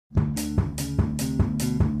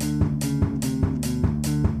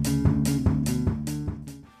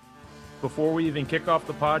before we even kick off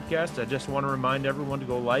the podcast, I just want to remind everyone to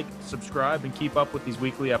go like, subscribe, and keep up with these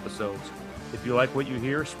weekly episodes. If you like what you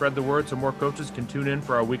hear, spread the word so more coaches can tune in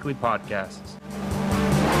for our weekly podcasts.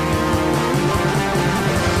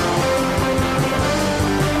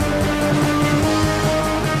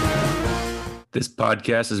 This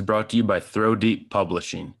podcast is brought to you by Throw Deep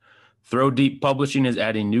Publishing. Throw Deep Publishing is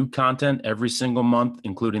adding new content every single month,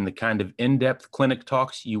 including the kind of in-depth clinic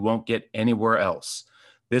talks you won't get anywhere else.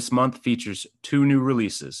 This month features 2 new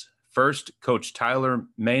releases. First, Coach Tyler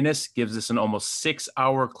Manus gives us an almost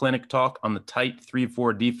 6-hour clinic talk on the tight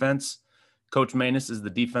 3-4 defense. Coach Manus is the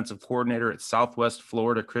defensive coordinator at Southwest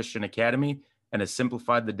Florida Christian Academy and has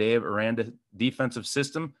simplified the Dave Aranda defensive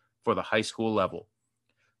system for the high school level.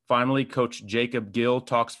 Finally, Coach Jacob Gill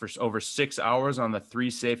talks for over 6 hours on the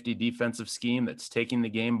 3-safety defensive scheme that's taking the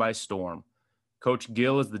game by storm. Coach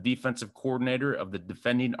Gill is the defensive coordinator of the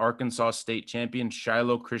defending Arkansas State champion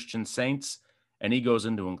Shiloh Christian Saints, and he goes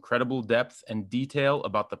into incredible depth and detail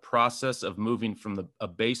about the process of moving from a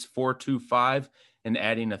base 4-2-5 and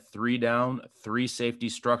adding a 3-down, 3-safety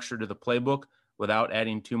structure to the playbook without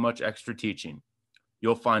adding too much extra teaching.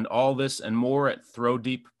 You'll find all this and more at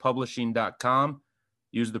throwdeeppublishing.com.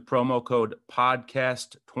 Use the promo code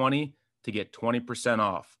PODCAST20 to get 20%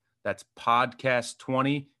 off. That's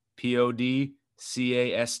PODCAST20, PODCAST20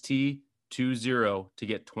 to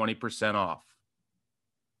get 20% off.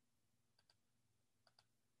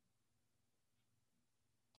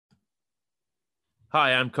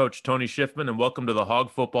 Hi, I'm Coach Tony Schiffman, and welcome to the Hog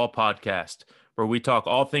Football Podcast, where we talk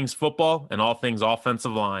all things football and all things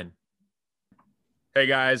offensive line. Hey,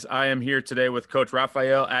 guys, I am here today with Coach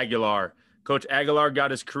Rafael Aguilar. Coach Aguilar got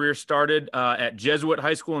his career started at Jesuit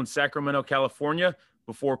High School in Sacramento, California,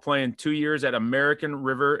 before playing 2 years at American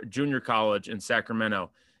River Junior College in Sacramento.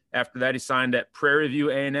 After that, he signed at Prairie View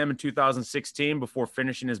A&M in 2016 before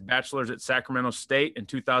finishing his bachelor's at Sacramento State in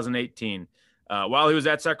 2018. While he was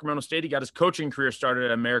at Sacramento State, he got his coaching career started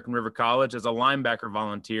at American River College as a linebacker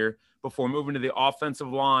volunteer before moving to the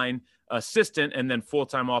offensive line assistant and then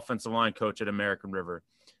full-time offensive line coach at American River.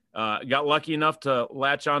 Got lucky enough to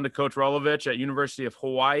latch on to Coach Rolovich at University of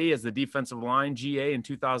Hawaii as the defensive line GA in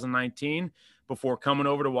 2019 before coming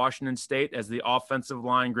over to Washington State as the offensive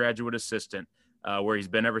line graduate assistant, where he's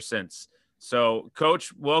been ever since. So,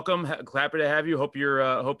 Coach, welcome. Happy to have you. Hope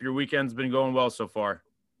your weekend's been going well so far.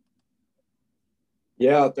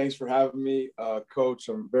 Yeah, thanks for having me, Coach.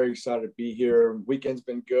 I'm very excited to be here. Weekend's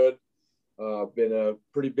been good. Been a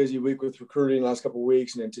pretty busy week with recruiting last couple of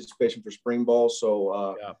weeks in anticipation for spring ball.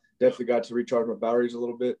 So definitely got to recharge my batteries a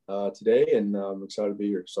little bit today, and I'm excited to be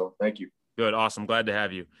here. So thank you. Good. Awesome. Glad to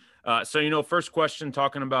have you. So, first question,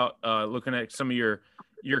 talking about looking at some of your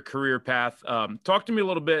career path. Talk to me a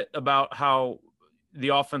little bit about how the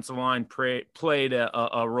offensive line played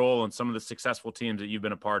a role in some of the successful teams that you've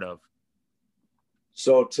been a part of.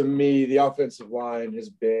 So to me, the offensive line has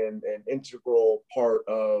been an integral part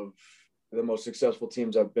of the most successful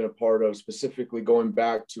teams I've been a part of, specifically going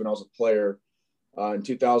back to when I was a player in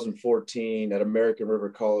 2014 at American River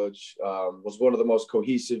College. Was one of the most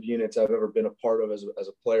cohesive units I've ever been a part of as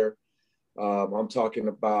a player. I'm talking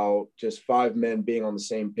about just 5 men being on the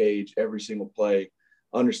same page every single play,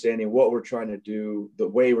 understanding what we're trying to do, the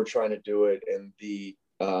way we're trying to do it, and the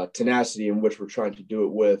tenacity in which we're trying to do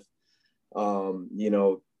it with.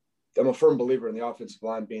 I'm a firm believer in the offensive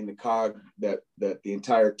line being the cog that the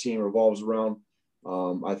entire team revolves around.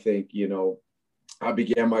 I think, I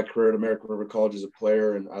began my career at American River College as a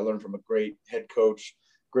player, and I learned from a great head coach,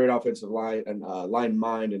 great offensive line and line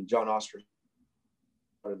mind, and John Oster.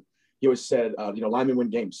 He always said, linemen win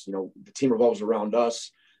games. The team revolves around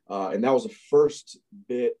us. And that was the first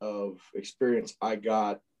bit of experience I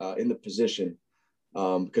got in the position.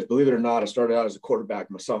 Because believe it or not, I started out as a quarterback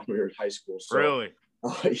my sophomore year in high school. So, really?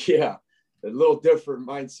 Yeah, a little different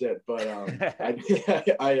mindset, but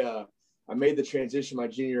I made the transition my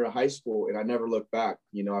junior year of high school, and I never looked back.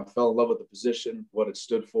 I fell in love with the position, what it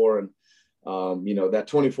stood for, and that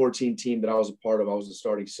 2014 team that I was a part of, I was the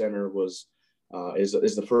starting center, is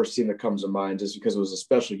the first team that comes to mind, just because it was a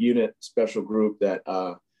special unit, special group that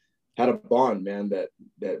had a bond, man, that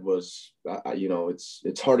was,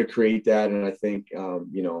 it's hard to create that. And I think,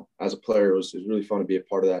 as a player, it was really fun to be a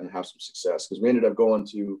part of that and have some success, because we ended up going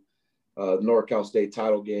to the NorCal State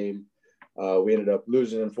title game. We ended up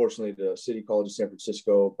losing, unfortunately, to City College of San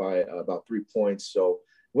Francisco by about 3 points. So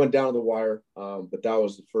went down to the wire. But that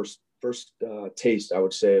was the first taste, I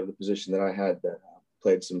would say, of the position that I had that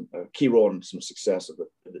played some key role in some success of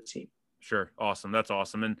the team. Sure. Awesome. That's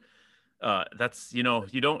awesome. And that's, you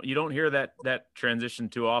don't hear that transition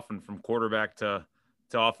too often from quarterback to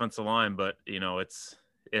offensive line, but it's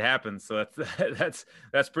it happens. So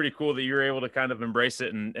that's pretty cool that you're able to kind of embrace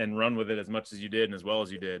it and run with it as much as you did and as well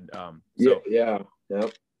as you did. Yeah.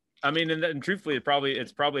 I mean, and truthfully,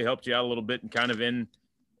 it's probably helped you out a little bit and kind of in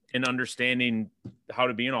understanding how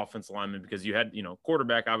to be an offensive lineman, because you had,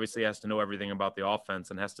 quarterback obviously has to know everything about the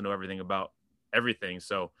offense and has to know everything about everything.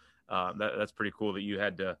 So that's pretty cool that you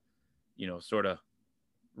had to, sort of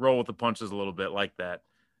roll with the punches a little bit like that.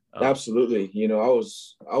 Absolutely. I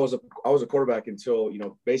was a quarterback until,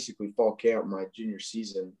 basically fall camp, my junior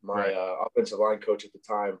season. My offensive line coach at the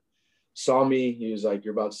time saw me. He was like,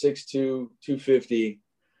 "You're about 6'2", 250.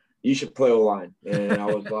 You should play O-line." And I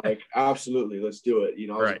was like, "Absolutely, let's do it."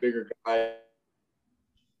 I was a bigger guy.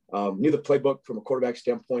 Knew the playbook from a quarterback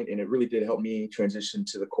standpoint, and it really did help me transition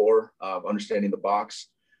to the core of understanding the box.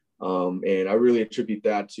 And I really attribute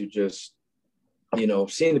that to just,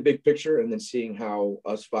 seeing the big picture and then seeing how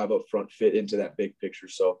us five up front fit into that big picture.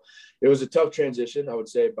 So it was a tough transition. I would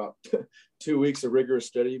say about 2 weeks of rigorous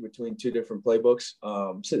study between two different playbooks,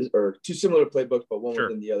 or two similar playbooks, but one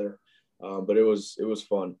within the other. But it was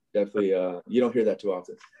fun. Definitely. You don't hear that too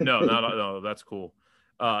often. No, that's cool.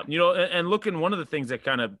 And looking, one of the things that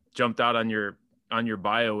kind of jumped out on your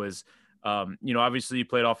bio is, obviously you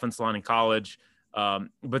played offensive line in college,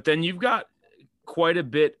 but then you've got quite a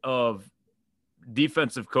bit of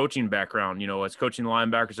defensive coaching background, as coaching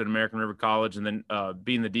linebackers at American River College and then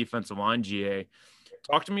being the defensive line GA.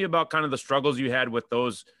 Talk to me about kind of the struggles you had with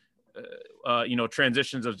those,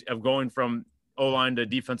 transitions of going from O-line to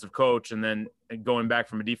defensive coach and then going back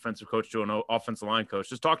from a defensive coach to an offensive line coach.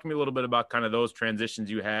 Just talk to me a little bit about kind of those transitions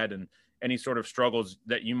you had and any sort of struggles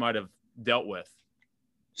that you might have dealt with.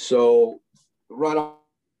 So right off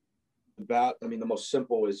the bat, I mean, the most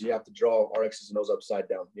simple is you have to draw our X's and O's upside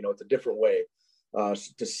down. It's a different way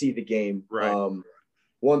to see the game. Right.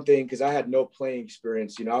 One thing, because I had no playing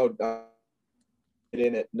experience, I would get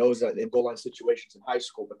in at nose in goal line situations in high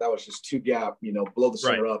school, but that was just two gap, blow the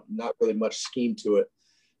center up, not really much scheme to it.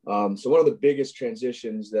 So one of the biggest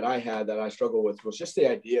transitions that I had that I struggled with was just the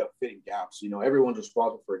idea of fitting gaps. Everyone's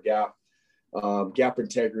responsible for a gap, gap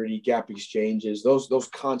integrity, gap exchanges. Those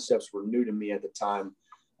concepts were new to me at the time.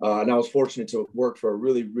 And I was fortunate to work for a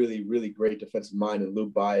really, really, really great defensive mind in Lou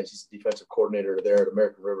Baez. He's the defensive coordinator there at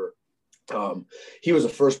American River. He was the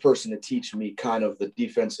first person to teach me kind of the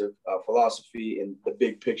defensive philosophy and the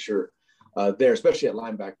big picture there, especially at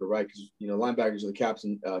linebacker, right? Because, linebackers are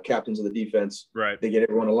the captains of the defense. Right. They get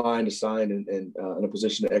everyone aligned, assigned, and in a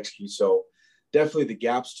position to execute. So definitely the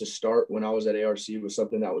gaps to start when I was at ARC was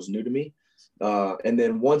something that was new to me. And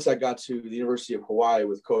then once I got to the University of Hawaii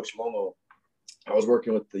with Coach Longo, I was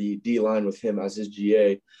working with the D line with him as his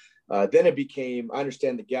GA. Then it became, I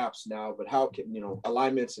understand the gaps now, but how can,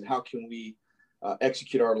 alignments and how can we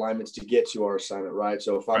execute our alignments to get to our assignment, right?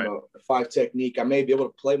 So if I'm a 5 technique, I may be able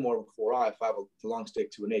to play more with 4-eye if I have a long stick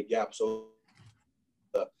to an 8 gap. So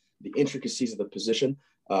the intricacies of the position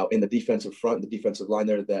in the defensive front, the defensive line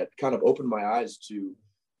there, that kind of opened my eyes to,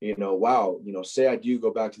 wow, say I do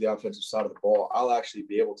go back to the offensive side of the ball, I'll actually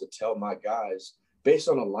be able to tell my guys based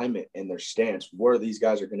on alignment and their stance, where these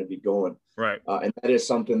guys are going to be going. Right. And that is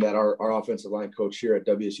something that our offensive line coach here at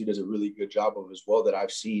WSU does a really good job of as well, that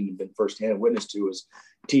I've seen and been firsthand witness to, is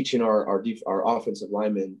teaching our offensive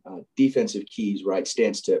linemen defensive keys, right?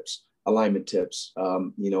 Stance tips, alignment tips.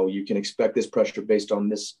 You can expect this pressure based on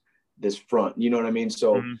this front, you know what I mean?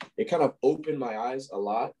 So it kind of opened my eyes a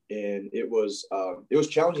lot, and it was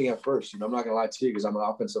challenging at first. I'm not gonna lie to you, because I'm an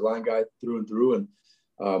offensive line guy through and through, and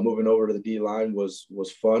moving over to the D line was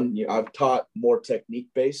fun. I've taught more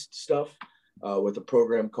technique-based stuff with a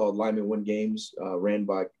program called Linemen Win Games, ran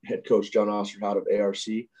by head coach John Osterhout of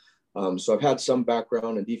ARC. So I've had some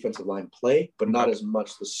background in defensive line play, but not as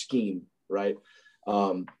much the scheme, right?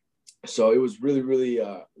 So it was really, really,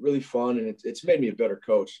 really fun, and it's made me a better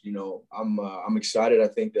coach. I'm excited. I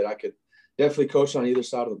think that I could definitely coach on either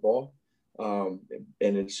side of the ball, and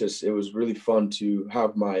it was really fun to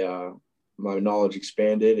have my knowledge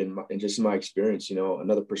expanded and just my experience,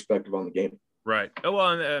 another perspective on the game. Right. Well,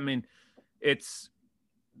 I mean,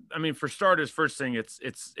 for starters, first thing,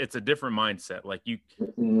 it's a different mindset. Like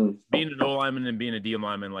being an O lineman and being a D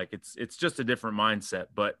lineman, like it's just a different mindset.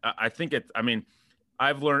 But I think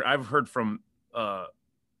I've heard from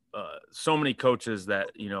so many coaches that,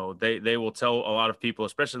 they will tell a lot of people,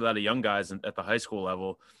 especially a lot of young guys at the high school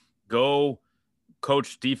level, go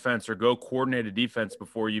coach defense or go coordinate a defense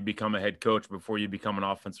before you become a head coach, before you become an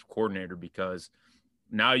offensive coordinator, because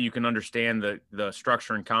now you can understand the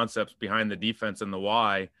structure and concepts behind the defense and the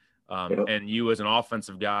why. And you as an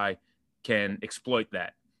offensive guy can exploit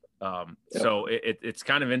that. So it's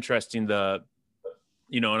kind of interesting, the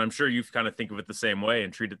and I'm sure you kind of think of it the same way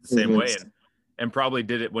and treat it the same Mm-hmm. way, and probably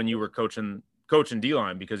did it when you were coaching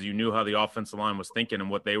D-line, because you knew how the offensive line was thinking and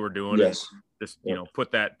what they were doing. Yes. And just,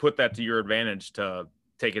 put that to your advantage to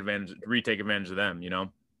retake advantage of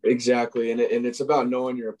them, Exactly. And it's about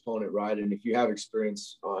knowing your opponent, right? And if you have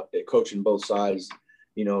experience at coaching both sides,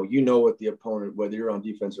 you know what the opponent, whether you're on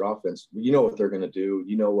defense or offense, you know what they're going to do.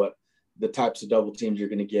 You know what the types of double teams you're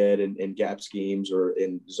going to get in gap schemes or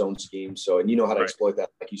in zone schemes. So, and you know how to exploit that,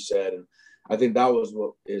 like you said. And I think that was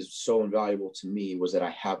what is so invaluable to me, was that I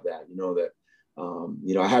have that,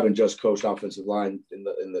 I haven't just coached offensive line in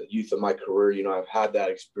the youth of my career. I've had that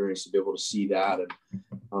experience to be able to see that. And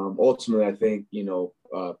ultimately, I think,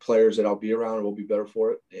 players that I'll be around will be better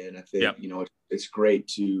for it. And I think, it's great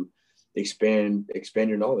to expand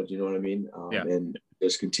your knowledge, you know what I mean? And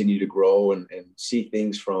just continue to grow and see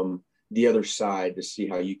things from the other side to see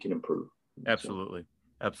how you can improve. Absolutely. So,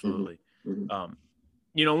 Absolutely.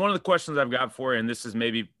 Mm-hmm. One of the questions I've got for you, and this is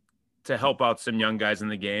maybe to help out some young guys in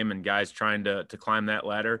the game and guys trying to climb that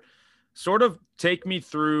ladder, sort of take me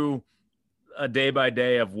through a day by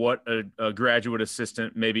day of what a graduate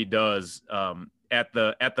assistant maybe does at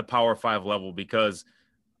the Power 5 level, because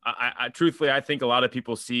I truthfully, I think a lot of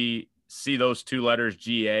people see those two letters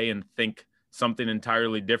GA and think something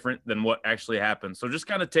entirely different than what actually happens. So just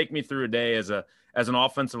kind of take me through a day as an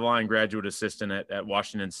offensive line graduate assistant at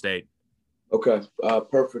Washington State. Okay.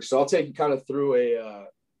 Perfect. So I'll take you kind of through a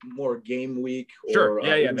more game week or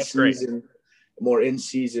that's great. More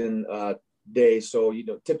in-season day. So,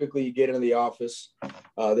 typically you get into the office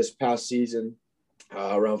this past season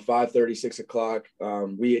around 5:30, 6 o'clock.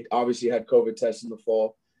 We obviously had COVID tests in the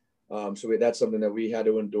fall. So that's something that we had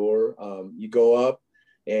to endure. You go up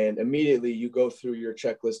and immediately you go through your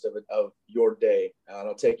checklist of your day. And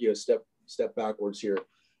I'll take you a step backwards here.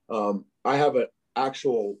 I have an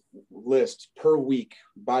actual list per week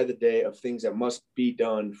by the day of things that must be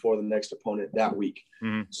done for the next opponent that week.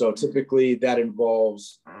 Mm-hmm. So typically that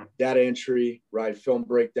involves data entry, right? Film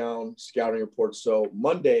breakdown, scouting reports. So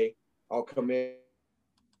Monday I'll come in.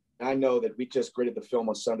 I know that we just graded the film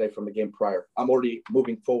on Sunday from the game prior. I'm already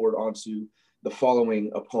moving forward onto the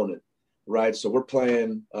following opponent, right? So we're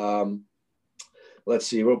playing, let's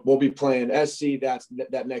see, we'll be playing SC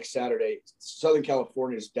that next Saturday. Southern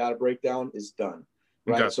California's data breakdown is done,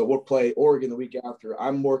 right? Okay. So we'll play Oregon the week after.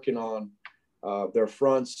 I'm working on their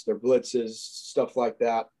fronts, their blitzes, stuff like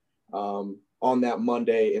that on that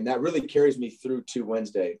Monday. And that really carries me through to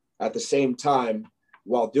Wednesday. At the same time,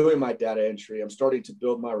 while doing my data entry, I'm starting to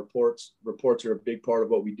build my reports. Reports are a big part of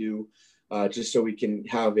what we do, just so we can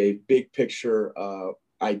have a big picture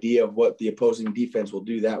idea of what the opposing defense will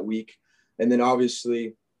do that week. And then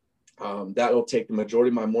obviously that'll take the majority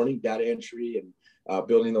of my morning, data entry and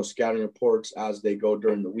building those scouting reports as they go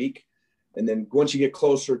during the week. And then once you get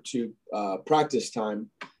closer to practice time,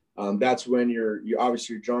 that's when you're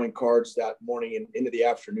obviously drawing cards that morning and into the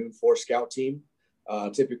afternoon for scout team.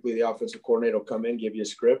 Typically the offensive coordinator will come in, give you a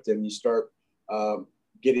script, and you start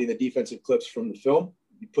getting the defensive clips from the film.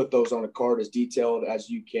 You put those on a card as detailed as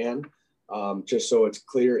you can, just so it's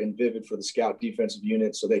clear and vivid for the scout defensive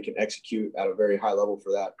unit so they can execute at a very high level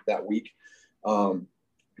for that week.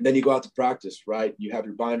 Then you go out to practice, right? You have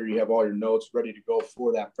your binder, you have all your notes ready to go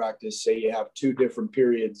for that practice. Say you have 2 different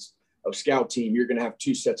periods of scout team, you're going to have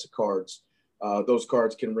 2 sets of cards. Those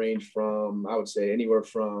cards can range from, I would say, anywhere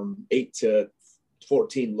from 8 to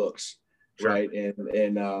 14 looks, sure. Right? And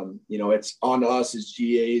it's on us as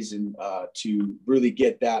GAs and to really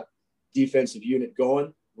get that defensive unit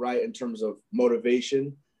going, right? In terms of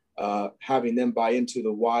motivation, having them buy into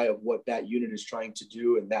the why of what that unit is trying to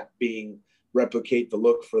do, and that being replicate the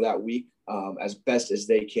look for that week as best as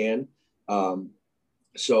they can.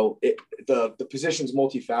 So the position's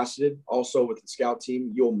multifaceted. Also with the scout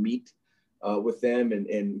team, you'll meet with them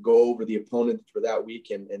and go over the opponent for that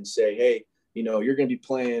week and say, hey, you're going to be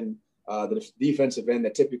playing the defensive end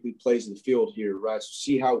that typically plays in the field here, right? So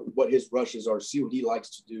see what his rushes are, see what he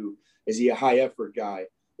likes to do. Is he a high effort guy?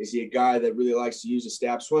 Is he a guy that really likes to use a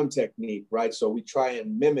stab swim technique, right? So we try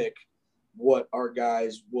and mimic what our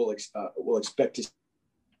guys will expect to see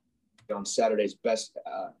on Saturday's best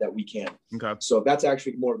that we can. Okay. So that's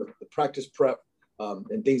actually more of the practice prep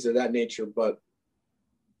and things of that nature, but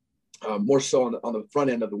more so on the front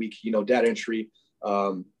end of the week, data entry,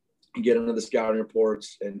 get into the scouting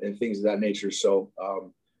reports and things of that nature. So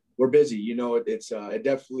we're busy. It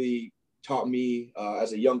definitely taught me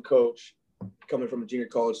as a young coach coming from a junior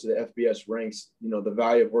college to the FBS ranks, the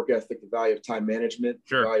value of work ethic, the value of time management,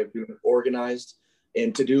 sure. The value of being organized,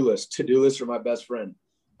 and to-do lists. To-do lists are my best friend.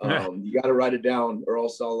 You got to write it down or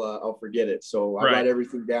else I'll forget it. So I write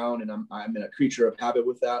everything down, and I'm a creature of habit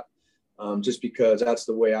with that. Just because that's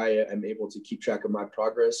the way I am able to keep track of my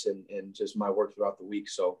progress and just my work throughout the week.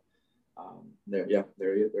 So there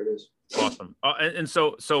it is. Awesome. And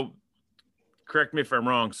so correct me if I'm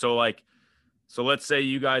wrong. So let's say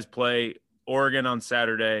you guys play Oregon on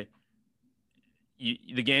Saturday,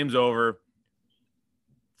 the game's over.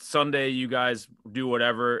 Sunday, you guys do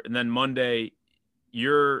whatever. And then Monday,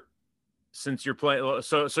 since you're playing,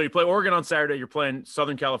 so you play Oregon on Saturday, you're playing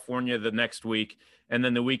Southern California the next week. And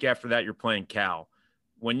then the week after that, you're playing Cal.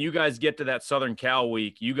 When you guys get to that Southern Cal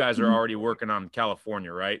week, you guys are already working on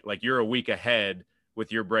California, right? Like you're a week ahead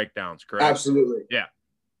with your breakdowns, correct? Absolutely. Yeah.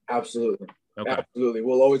 Absolutely. Okay. Absolutely.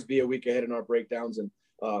 We'll always be a week ahead in our breakdowns. And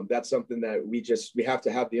that's something that we have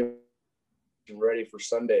to have the information ready for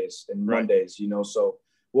Sundays and Mondays, so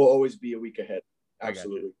we'll always be a week ahead.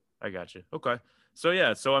 Absolutely. I got you. Okay. So,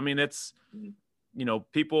 yeah. So, I mean, it's,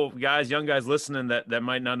 people, young guys listening that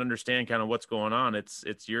might not understand kind of what's going on. It's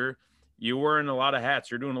you're wearing a lot of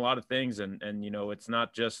hats. You're doing a lot of things. And it's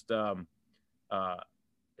not just,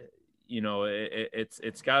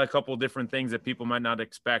 it's got a couple of different things that people might not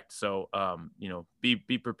expect. So,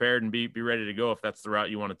 be prepared and be ready to go if that's the route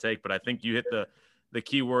you want to take. But I think you hit the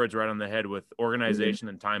key words right on the head with organization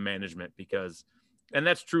and time management, and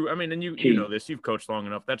that's true. I mean, and you know this, you've coached long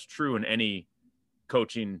enough. That's true in any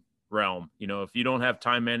coaching realm. If you don't have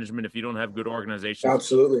time management, if you don't have good organization,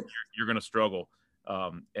 absolutely, you're going to struggle.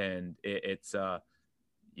 And it's you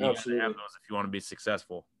got to have those if you want to be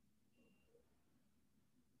successful.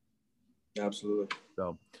 Absolutely.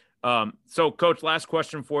 So Coach, last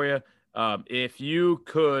question for you. If you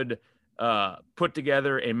could put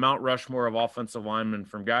together a Mount Rushmore of offensive linemen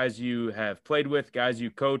from guys you have played with, guys you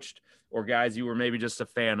coached, or guys you were maybe just a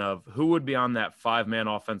fan of, who would be on that 5-man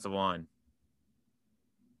offensive line?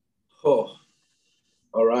 Oh,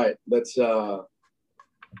 all right. Let's okay.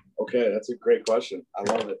 That's a great question. I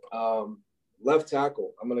love it. Left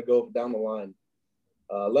tackle. I'm going to go down the line.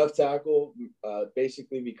 Left tackle,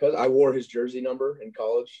 basically because I wore his jersey number in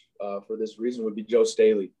college for this reason, would be Joe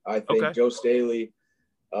Staley. I think Joe Staley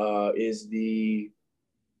is the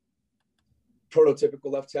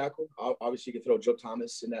prototypical left tackle. Obviously, you can throw Joe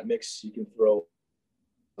Thomas in that mix. You can throw,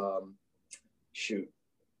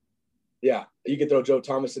 you can throw Joe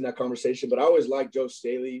Thomas in that conversation. But I always liked Joe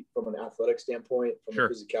Staley from an athletic standpoint, from a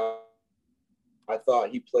physicality. I thought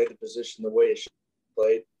he played the position the way it should be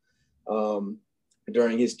played.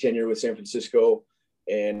 During his tenure with San Francisco.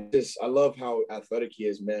 And I love how athletic he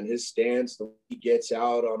is, man. His stance, the way he gets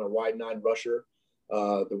out on a wide 9 rusher,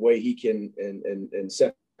 the way he can and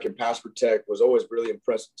second pass protect was always really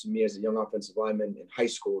impressive to me as a young offensive lineman in high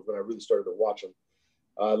school when I really started to watch him.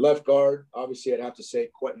 Left guard, obviously I'd have to say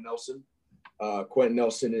Quentin Nelson. Quentin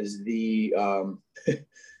Nelson is the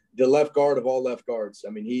the left guard of all left guards.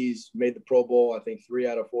 I mean, he's made the Pro Bowl, I think 3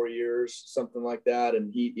 out of 4 years, something like that.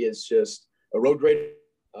 And he is just a road grader.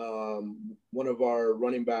 One of our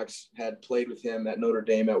running backs had played with him at Notre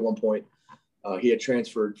Dame at one point. He had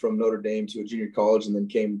transferred from Notre Dame to a junior college and then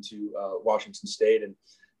came to Washington State and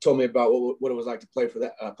told me about what it was like to play for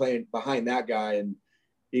that, playing behind that guy. And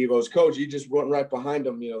he goes, "Coach, you just run right behind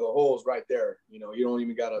him. The hole is right there. You don't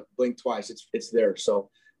even got to blink twice. It's there." So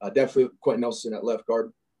definitely Quentin Nelson at left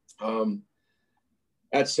guard.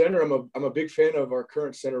 At center, I'm a big fan of our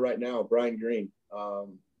current center right now, Brian Green.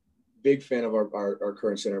 Big fan of our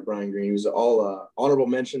current center, Brian Green. He was all honorable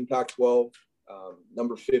mention, Pac-12,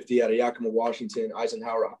 number 50 out of Yakima, Washington,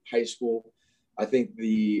 Eisenhower High School. I think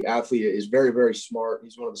the athlete is very, very smart.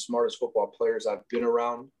 He's one of the smartest football players I've been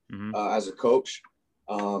around as a coach.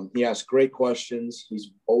 He asks great questions.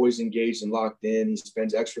 He's always engaged and locked in. He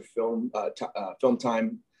spends extra film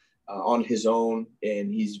time on his own,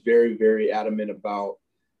 and he's very, very adamant about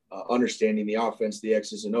understanding the offense, the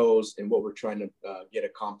X's and O's, and what we're trying to get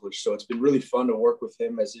accomplished. So it's been really fun to work with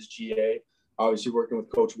him as his GA. Obviously working with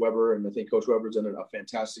Coach Weber, and I think Coach Weber's done a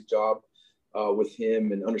fantastic job with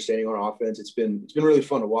him and understanding our offense. It's been really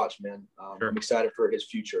fun to watch, man. I'm excited for his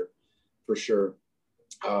future, for sure.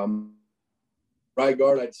 Right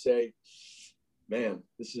guard, I'd say, man,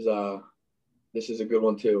 this is a good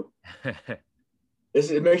one too.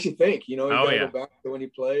 It makes you think, you gotta go back to when he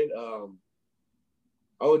played.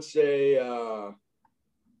 I would say,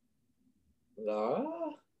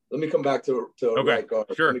 let me come back to right guard.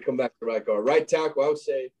 Let me come back to right guard. Right tackle, I would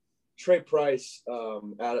say Trey Price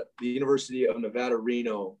at the University of Nevada,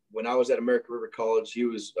 Reno. When I was at American River College, he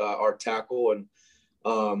was our tackle, and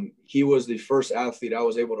he was the first athlete I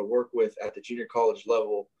was able to work with at the junior college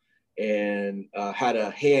level, and had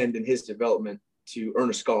a hand in his development to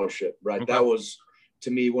earn a scholarship. Right, that was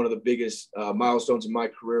to me, one of the biggest milestones in my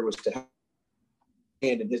career was to have a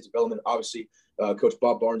hand in his development. Obviously, Coach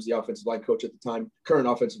Bob Barnes, the offensive line coach at the time, current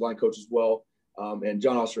offensive line coach as well, and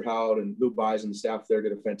John Osterhout and Lou Buys and the staff there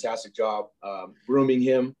did a fantastic job grooming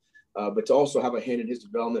him, but to also have a hand in his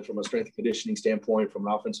development from a strength and conditioning standpoint, from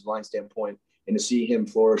an offensive line standpoint, and to see him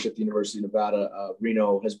flourish at the University of Nevada,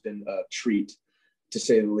 Reno, has been a treat, to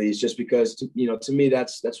say the least, just because, to me,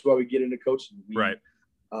 that's why we get into coaching. Right.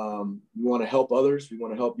 We want to help others. We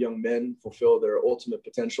want to help young men fulfill their ultimate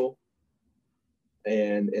potential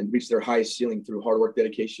and reach their highest ceiling through hard work,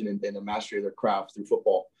 dedication, and the mastery of their craft through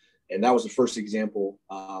football. And that was the first example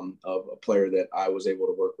of a player that I was able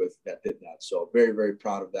to work with that did that. So very, very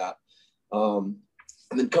proud of that. And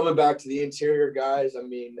then coming back to the interior guys, I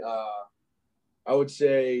mean, I would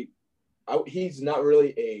say he's not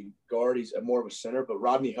really a guard. He's more of a center, but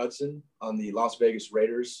Rodney Hudson on the Las Vegas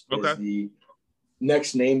Raiders is the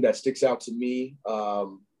next name that sticks out to me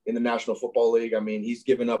in the National Football League. I mean, he's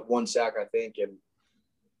given up 1 sack, I think, and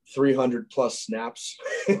 300 plus snaps.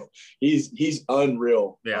 he's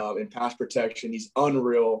unreal in pass protection. He's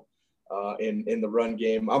unreal in the run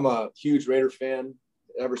game. I'm a huge Raider fan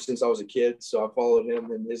ever since I was a kid, so I followed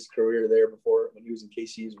him in his career there before when he was in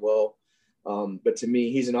KC as well. But to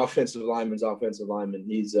me, he's an offensive lineman's offensive lineman.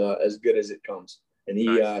 He's as good as it comes, and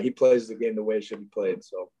he plays the game the way it should be played.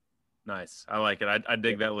 So nice. I like it. I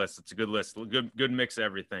dig that list. It's a good list. Good mix of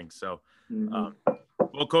everything. So.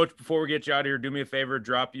 Well, Coach, before we get you out of here, do me a favor,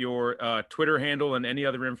 drop your Twitter handle and any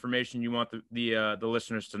other information you want the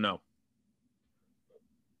listeners to know.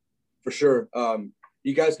 For sure.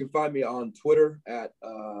 You guys can find me on Twitter at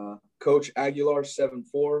Coach Aguilar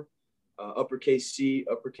 74, uppercase C,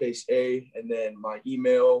 uppercase A, and then my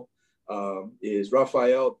email is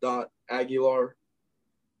Rafael.Aguilar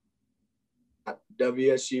at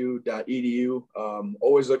wsu.edu.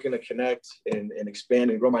 Always looking to connect and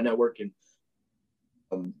expand and grow my network and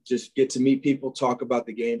just get to meet people, talk about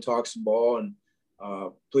the game, talk some ball. And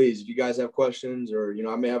please, if you guys have questions or,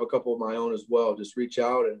 I may have a couple of my own as well, just reach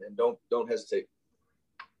out and don't hesitate.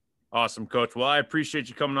 Awesome, Coach. Well, I appreciate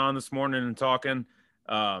you coming on this morning and talking.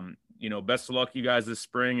 Best of luck you guys this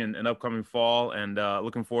spring and upcoming fall, and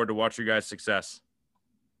looking forward to watch your guys' success.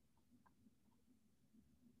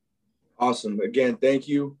 Awesome. Again, thank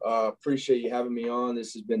you. Appreciate you having me on.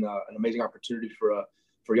 This has been an amazing opportunity for a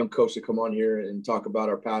young coach to come on here and talk about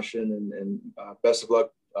our passion, and best of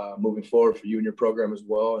luck moving forward for you and your program as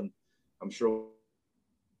well. And I'm sure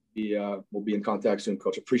we'll be in contact soon,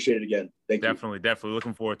 Coach. Appreciate it again. Thank you. Definitely.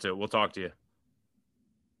 Looking forward to it. We'll talk to you.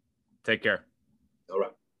 Take care. All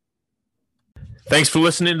right. Thanks for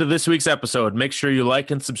listening to this week's episode. Make sure you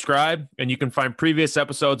like and subscribe, and you can find previous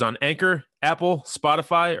episodes on Anchor, Apple,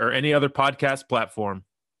 Spotify, or any other podcast platform.